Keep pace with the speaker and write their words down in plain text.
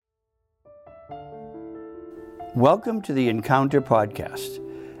Welcome to the Encounter podcast,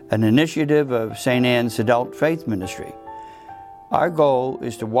 an initiative of St. Anne's Adult Faith Ministry. Our goal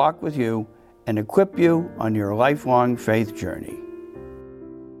is to walk with you and equip you on your lifelong faith journey.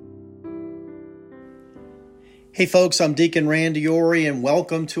 Hey folks, I'm Deacon Randy, and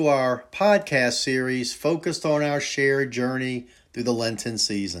welcome to our podcast series focused on our shared journey through the Lenten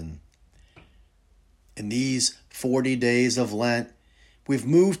season. In these 40 days of Lent, we've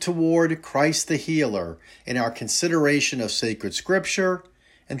moved toward Christ the Healer in our consideration of sacred scripture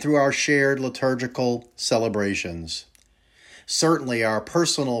and through our shared liturgical celebrations. Certainly, our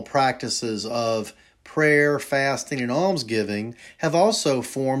personal practices of prayer, fasting, and almsgiving have also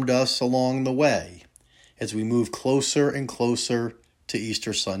formed us along the way as we move closer and closer to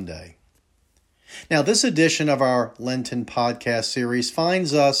Easter Sunday. Now, this edition of our Lenten podcast series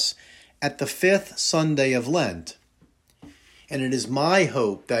finds us at the 5th Sunday of Lent. And it is my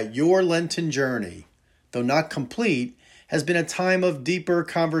hope that your Lenten journey, though not complete, has been a time of deeper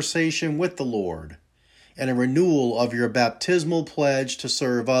conversation with the Lord and a renewal of your baptismal pledge to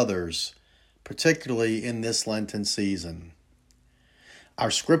serve others, particularly in this Lenten season.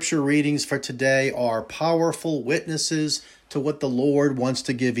 Our scripture readings for today are powerful witnesses to what the Lord wants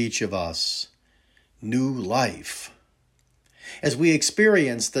to give each of us: new life. As we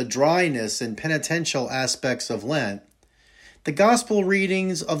experience the dryness and penitential aspects of Lent, the gospel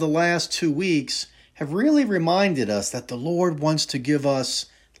readings of the last 2 weeks have really reminded us that the Lord wants to give us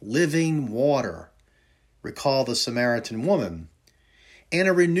living water. Recall the Samaritan woman. And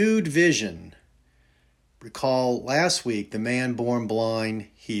a renewed vision. Recall last week the man born blind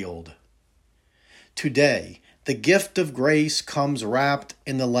healed. Today, the gift of grace comes wrapped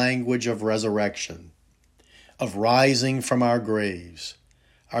in the language of resurrection, of rising from our graves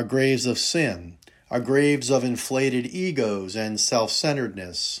of sin, our graves of inflated egos and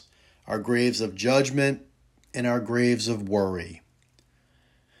self-centeredness, our graves of judgment, and our graves of worry.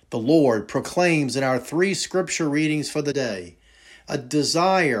 The Lord proclaims in our 3 scripture readings for the day a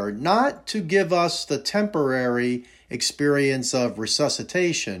desire not to give us the temporary experience of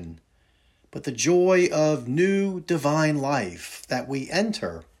resuscitation, but the joy of new divine life that we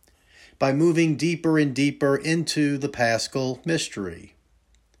enter by moving deeper and deeper into the Paschal mystery.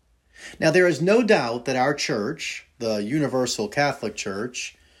 Now, there is no doubt that our church, the Universal Catholic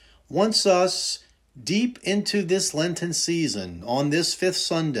Church, wants us deep into this Lenten season on this 5th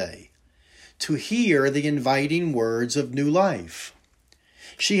Sunday to hear the inviting words of new life.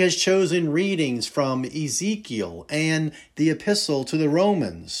 She has chosen readings from Ezekiel and the Epistle to the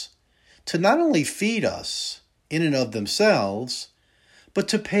Romans to not only feed us in and of themselves, but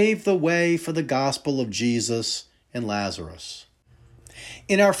to pave the way for the gospel of Jesus and Lazarus.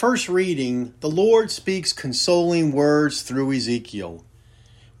 In our first reading, the Lord speaks consoling words through Ezekiel,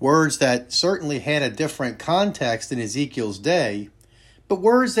 words that certainly had a different context in Ezekiel's day, but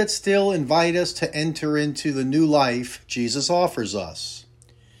words that still invite us to enter into the new life Jesus offers us.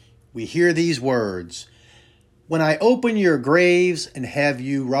 We hear these words: "When I open your graves and have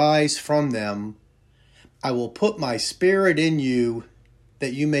you rise from them, I will put my spirit in you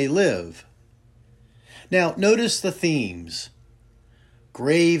that you may live." Now, notice the themes.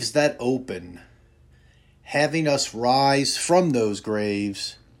 Graves that open, having us rise from those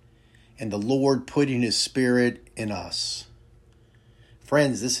graves, and the Lord putting His Spirit in us.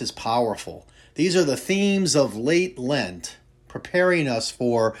 Friends, this is powerful. These are the themes of late Lent, preparing us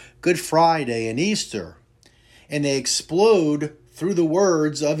for Good Friday and Easter, and they explode through the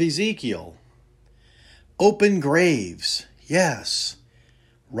words of Ezekiel. Open graves, yes.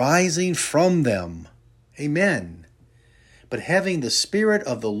 Rising from them, amen. But having the Spirit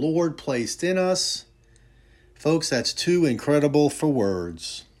of the Lord placed in us, folks, that's too incredible for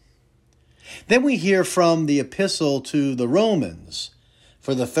words. Then we hear from the Epistle to the Romans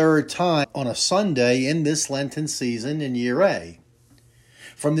for the 3rd time on a Sunday in this Lenten season in year A.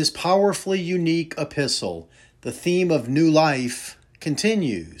 From this powerfully unique epistle, the theme of new life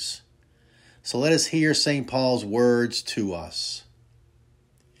continues. So let us hear St. Paul's words to us.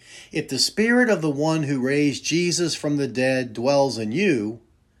 If the Spirit of the one who raised Jesus from the dead dwells in you,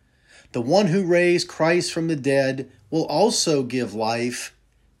 the one who raised Christ from the dead will also give life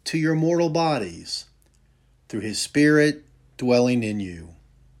to your mortal bodies through His Spirit dwelling in you.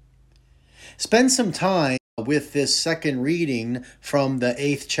 Spend some time with this second reading from the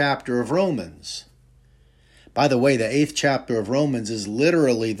 8th chapter of Romans. By the way, the 8th chapter of Romans is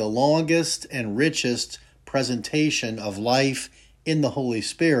literally the longest and richest presentation of life in the Holy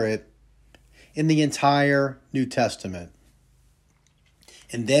Spirit in the entire New Testament.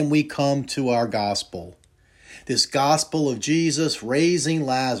 And then we come to our gospel. This gospel of Jesus raising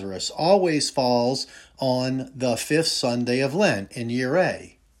Lazarus always falls on the fifth Sunday of Lent in year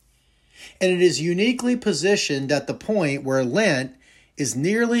A. And it is uniquely positioned at the point where Lent is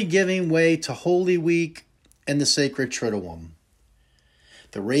nearly giving way to Holy Week and the Sacred Triduum.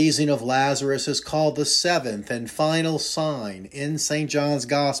 The raising of Lazarus is called the seventh and final sign in St. John's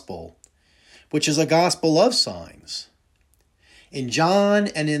Gospel, which is a gospel of signs. In John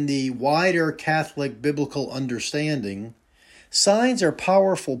and in the wider Catholic biblical understanding, signs are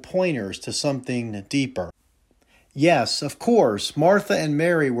powerful pointers to something deeper. Yes, of course, Martha and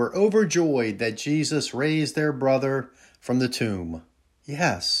Mary were overjoyed that Jesus raised their brother from the tomb.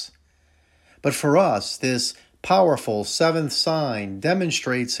 Yes. But for us, this powerful seventh sign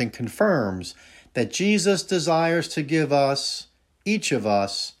demonstrates and confirms that Jesus desires to give us, each of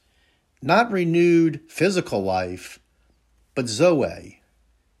us, not renewed physical life, but Zoe,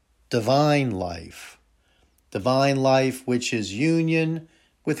 divine life which is union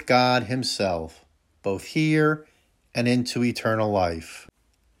with God Himself, both here and into eternal life.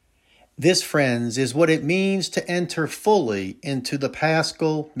 This, friends, is what it means to enter fully into the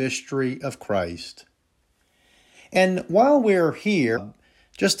Paschal mystery of Christ. And while we're here,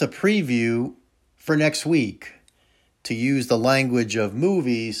 just a preview for next week, to use the language of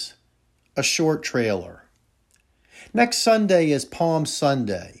movies, a short trailer. Next Sunday is Palm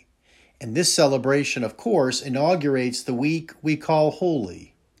Sunday, and this celebration, of course, inaugurates the week we call Holy.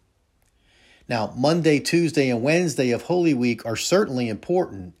 Now, Monday, Tuesday, and Wednesday of Holy Week are certainly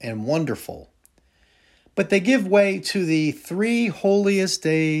important and wonderful, but they give way to the three holiest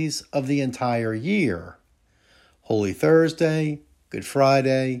days of the entire year: Holy Thursday, Good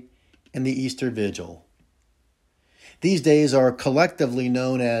Friday, and the Easter Vigil. These days are collectively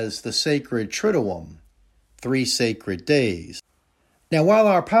known as the Sacred Triduum, 3 sacred days. Now, while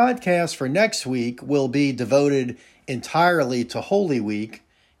our podcast for next week will be devoted entirely to Holy Week,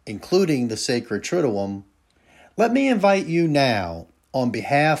 including the Sacred Triduum, let me invite you now, on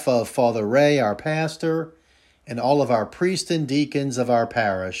behalf of Father Ray, our pastor, and all of our priests and deacons of our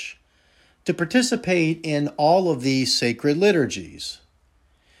parish, to participate in all of these sacred liturgies.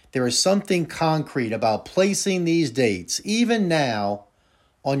 There is something concrete about placing these dates, even now,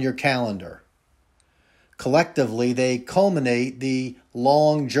 on your calendar. Collectively, they culminate the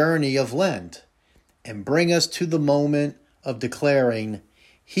long journey of Lent and bring us to the moment of declaring,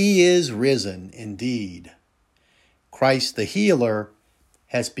 He is risen indeed. Christ the healer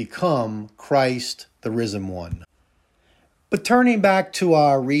has become Christ the risen one. But turning back to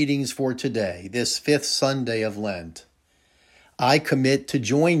our readings for today, this fifth Sunday of Lent, I commit to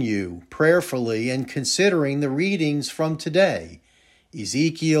join you prayerfully in considering the readings from today,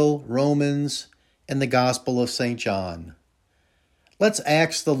 Ezekiel, Romans, and the Gospel of St. John. Let's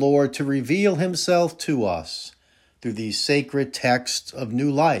ask the Lord to reveal Himself to us through these sacred texts of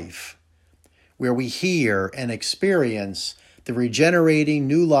new life, where we hear and experience the regenerating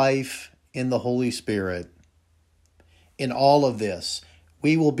new life in the Holy Spirit. In all of this,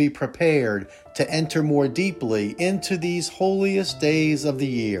 we will be prepared to enter more deeply into these holiest days of the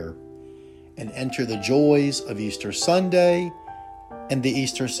year and enter the joys of Easter Sunday and the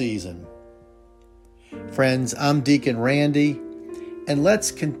Easter season. Friends, I'm Deacon Randy, and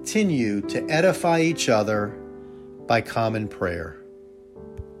let's continue to edify each other by common prayer.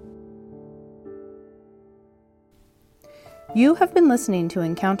 You have been listening to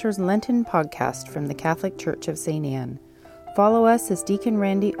Encounter's Lenten podcast from the Catholic Church of St. Anne. Follow us as Deacon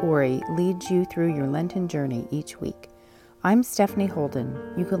Randy Ori leads you through your Lenten journey each week. I'm Stephanie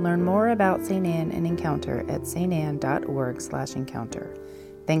Holden. You can learn more about St. Anne and Encounter at santanne.org/encounter.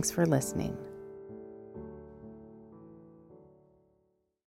 Thanks for listening.